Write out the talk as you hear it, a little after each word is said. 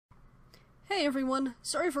Hey everyone,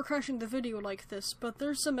 sorry for crashing the video like this, but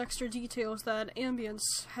there's some extra details that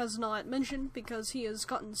Ambience has not mentioned because he has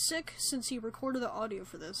gotten sick since he recorded the audio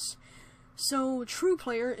for this. So, True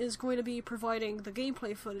Player is going to be providing the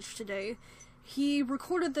gameplay footage today. He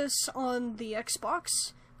recorded this on the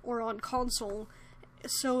Xbox, or on console,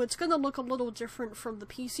 so it's gonna look a little different from the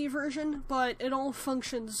PC version, but it all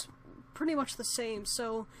functions pretty much the same,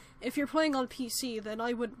 so if you're playing on PC, then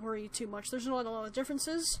I wouldn't worry too much. There's not a lot of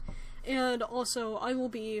differences. And also, I will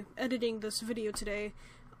be editing this video today,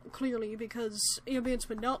 clearly, because Ambience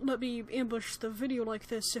would not let me ambush the video like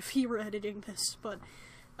this if he were editing this, but,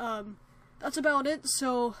 that's about it,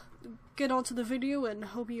 so get on to the video and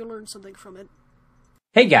hope you learned something from it.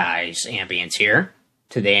 Hey guys, Ambience here.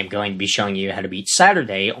 Today I'm going to be showing you how to beat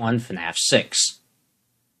Saturday on FNaF 6.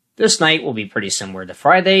 This night will be pretty similar to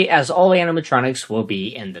Friday, as all animatronics will be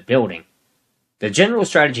in the building. The general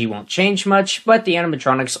strategy won't change much, but the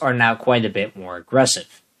animatronics are now quite a bit more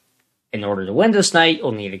aggressive. In order to win this night,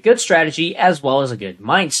 you'll need a good strategy as well as a good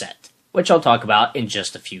mindset, which I'll talk about in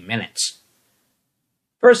just a few minutes.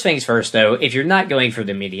 First things first though, if you're not going for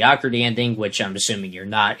the mediocrity ending, which I'm assuming you're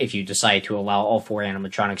not if you decide to allow all 4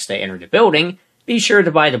 animatronics to enter the building, be sure to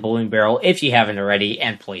buy the balloon barrel if you haven't already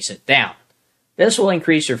and place it down. This will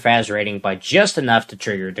increase your FAS rating by just enough to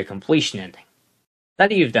trigger the completion ending. Now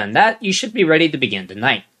that you've done that, you should be ready to begin the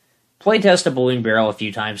night. Playtest a balloon barrel a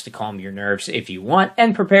few times to calm your nerves if you want,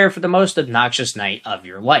 and prepare for the most obnoxious night of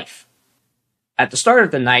your life. At the start of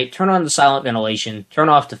the night, turn on the silent ventilation, turn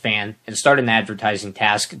off the fan, and start an advertising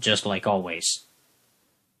task just like always.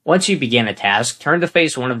 Once you begin a task, turn to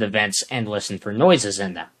face one of the vents and listen for noises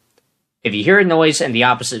in them. If you hear a noise in the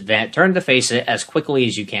opposite vent, turn to face it as quickly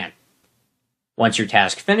as you can. Once your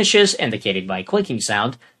task finishes, indicated by a clicking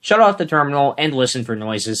sound, shut off the terminal and listen for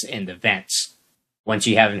noises in the vents. Once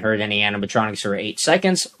you haven't heard any animatronics for 8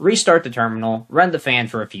 seconds, restart the terminal, run the fan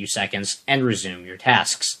for a few seconds, and resume your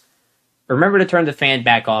tasks. Remember to turn the fan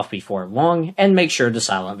back off before long, and make sure the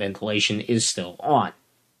silent ventilation is still on.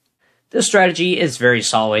 This strategy is very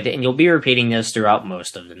solid, and you'll be repeating this throughout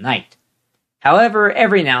most of the night. However,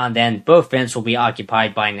 every now and then, both vents will be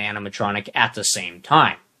occupied by an animatronic at the same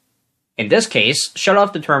time. In this case, shut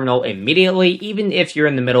off the terminal immediately even if you're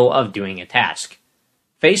in the middle of doing a task.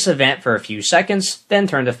 Face the vent for a few seconds, then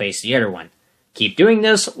turn to face the other one. Keep doing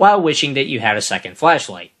this while wishing that you had a second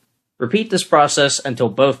flashlight. Repeat this process until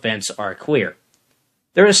both vents are clear.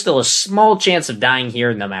 There is still a small chance of dying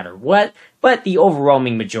here no matter what, but the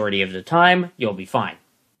overwhelming majority of the time, you'll be fine.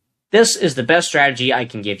 This is the best strategy I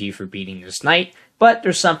can give you for beating this night, but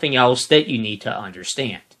there's something else that you need to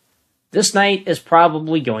understand. This night is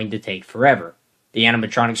probably going to take forever. The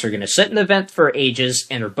animatronics are going to sit in the vent for ages,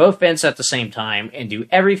 enter both vents at the same time, and do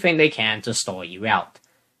everything they can to stall you out.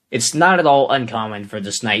 It's not at all uncommon for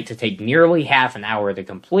this night to take nearly half an hour to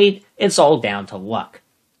complete. It's all down to luck.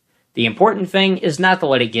 The important thing is not to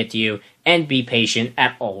let it get to you, and be patient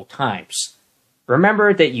at all times.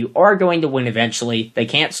 Remember that you are going to win eventually. They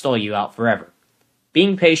can't stall you out forever.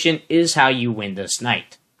 Being patient is how you win this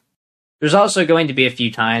night. There's also going to be a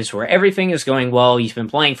few times where everything is going well, you've been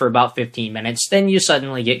playing for about 15 minutes, then you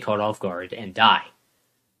suddenly get caught off guard and die.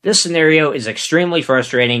 This scenario is extremely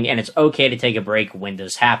frustrating, and it's okay to take a break when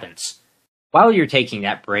this happens. While you're taking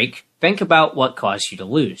that break, think about what caused you to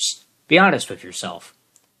lose. Be honest with yourself.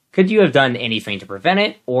 Could you have done anything to prevent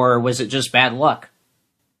it, or was it just bad luck?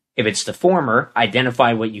 If it's the former,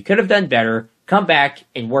 identify what you could have done better, come back,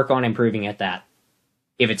 and work on improving at that.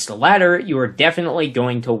 If it's the latter, you are definitely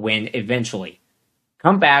going to win eventually.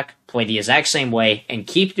 Come back, play the exact same way, and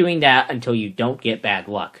keep doing that until you don't get bad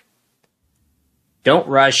luck. Don't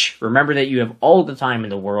rush, remember that you have all the time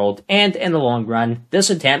in the world, and in the long run,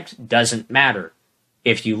 this attempt doesn't matter.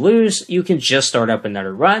 If you lose, you can just start up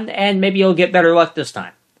another run, and maybe you'll get better luck this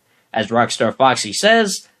time. As Rockstar Foxy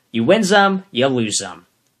says, you win some, you lose some.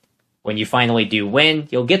 When you finally do win,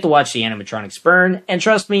 you'll get to watch the animatronics burn, and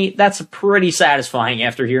trust me, that's pretty satisfying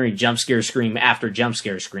after hearing jump scare scream after jump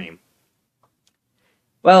scare scream.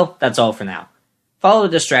 Well, that's all for now. Follow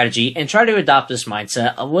this strategy and try to adopt this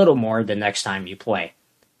mindset a little more the next time you play.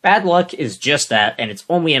 Bad luck is just that, and it's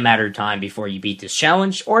only a matter of time before you beat this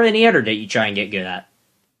challenge or any other that you try and get good at.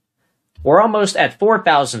 We're almost at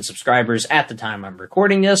 4,000 subscribers at the time I'm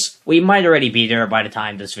recording this. We might already be there by the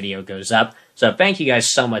time this video goes up, so thank you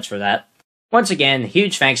guys so much for that. Once again,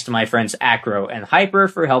 huge thanks to my friends Acro and Hyper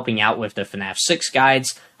for helping out with the FNaF 6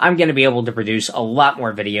 guides. I'm going to be able to produce a lot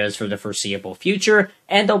more videos for the foreseeable future,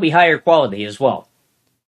 and they'll be higher quality as well.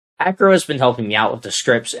 Acro has been helping me out with the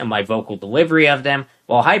scripts and my vocal delivery of them,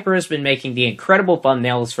 while Hyper has been making the incredible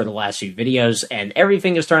thumbnails for the last few videos, and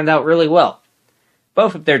everything has turned out really well.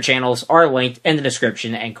 Both of their channels are linked in the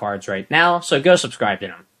description and cards right now, so go subscribe to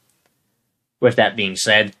them. With that being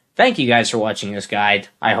said, thank you guys for watching this guide.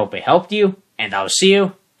 I hope it helped you, and I'll see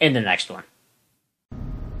you in the next one.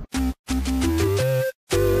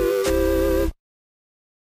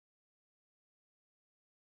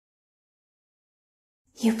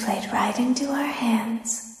 You played right into our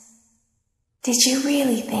hands. Did you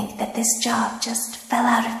really think that this job just fell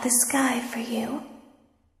out of the sky for you?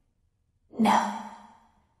 No.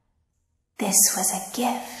 This was a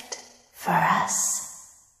gift for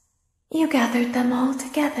us. You gathered them all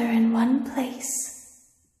together in one place,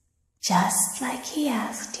 just like he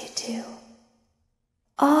asked you to.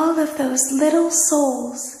 All of those little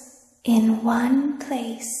souls in one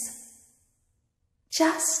place,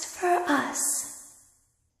 just for us.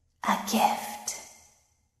 A gift.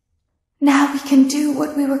 Now we can do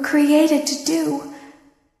what we were created to do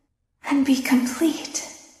and be complete.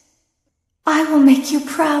 I will make you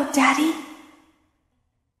proud, Daddy.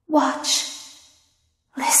 Watch,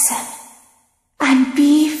 listen, and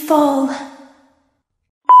be full.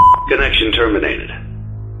 Connection terminated.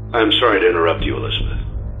 I'm sorry to interrupt you, Elizabeth,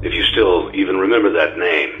 if you still even remember that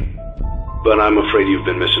name, but I'm afraid you've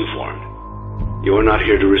been misinformed. You are not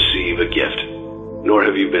here to receive a gift. Nor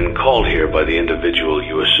have you been called here by the individual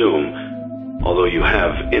you assume, although you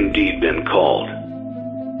have indeed been called.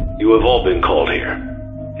 You have all been called here,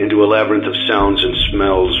 into a labyrinth of sounds and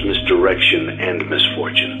smells, misdirection and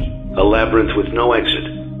misfortune. A labyrinth with no exit,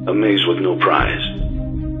 a maze with no prize.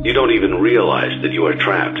 You don't even realize that you are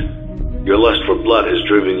trapped. Your lust for blood has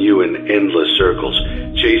driven you in endless circles,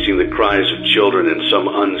 chasing the cries of children in some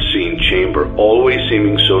unseen chamber, always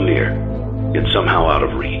seeming so near, yet somehow out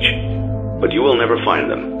of reach. But you will never find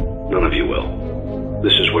them. None of you will.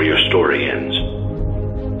 This is where your story ends.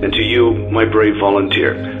 And to you, my brave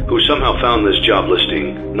volunteer, who somehow found this job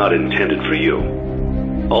listing not intended for you.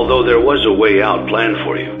 Although there was a way out planned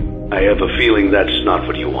for you, I have a feeling that's not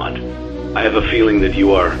what you want. I have a feeling that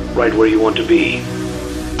you are right where you want to be.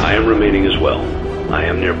 I am remaining as well. I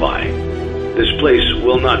am nearby. This place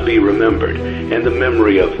will not be remembered, and the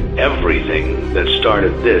memory of everything that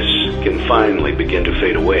started this can finally begin to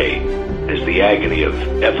fade away, as the agony of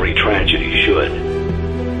every tragedy should.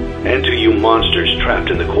 And to you monsters trapped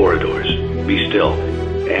in the corridors, be still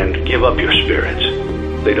and give up your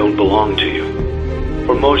spirits. They don't belong to you.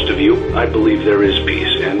 For most of you, I believe there is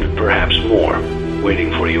peace, and perhaps more,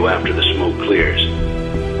 waiting for you after the smoke clears.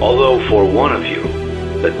 Although for one of you,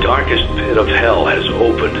 the darkest pit of hell has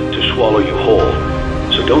opened to swallow you whole,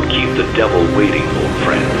 so don't keep the devil waiting, old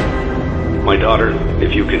friend. My daughter,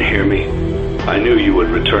 if you can hear me, I knew you would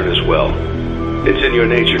return as well. It's in your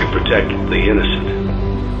nature to protect the innocent.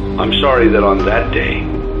 I'm sorry that on that day,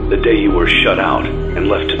 the day you were shut out and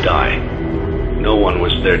left to die, no one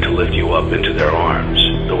was there to lift you up into their arms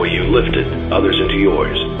the way you lifted others into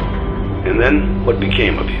yours. And then, what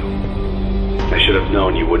became of you? I should have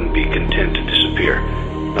known you wouldn't be content to disappear.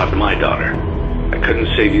 Not my daughter. I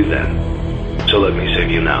couldn't save you then, so let me save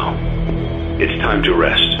you now. It's time to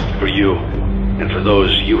rest, for you, and for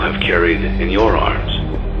those you have carried in your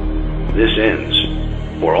arms. This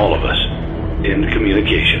ends, for all of us, in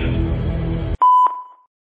communication.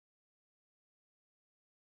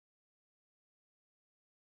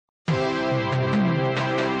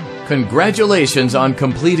 Congratulations on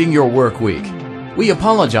completing your work week. We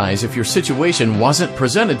apologize if your situation wasn't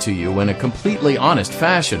presented to you in a completely honest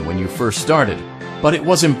fashion when you first started, but it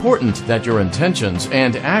was important that your intentions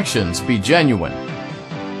and actions be genuine.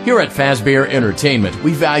 Here at Fazbear Entertainment,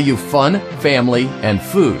 we value fun, family, and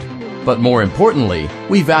food. But more importantly,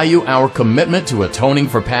 we value our commitment to atoning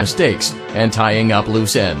for past mistakes and tying up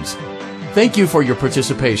loose ends. Thank you for your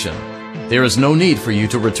participation. There is no need for you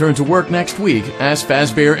to return to work next week, as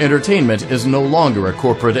Fazbear Entertainment is no longer a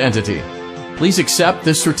corporate entity. Please accept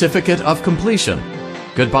this certificate of completion.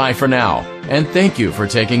 Goodbye for now, and thank you for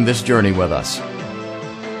taking this journey with us.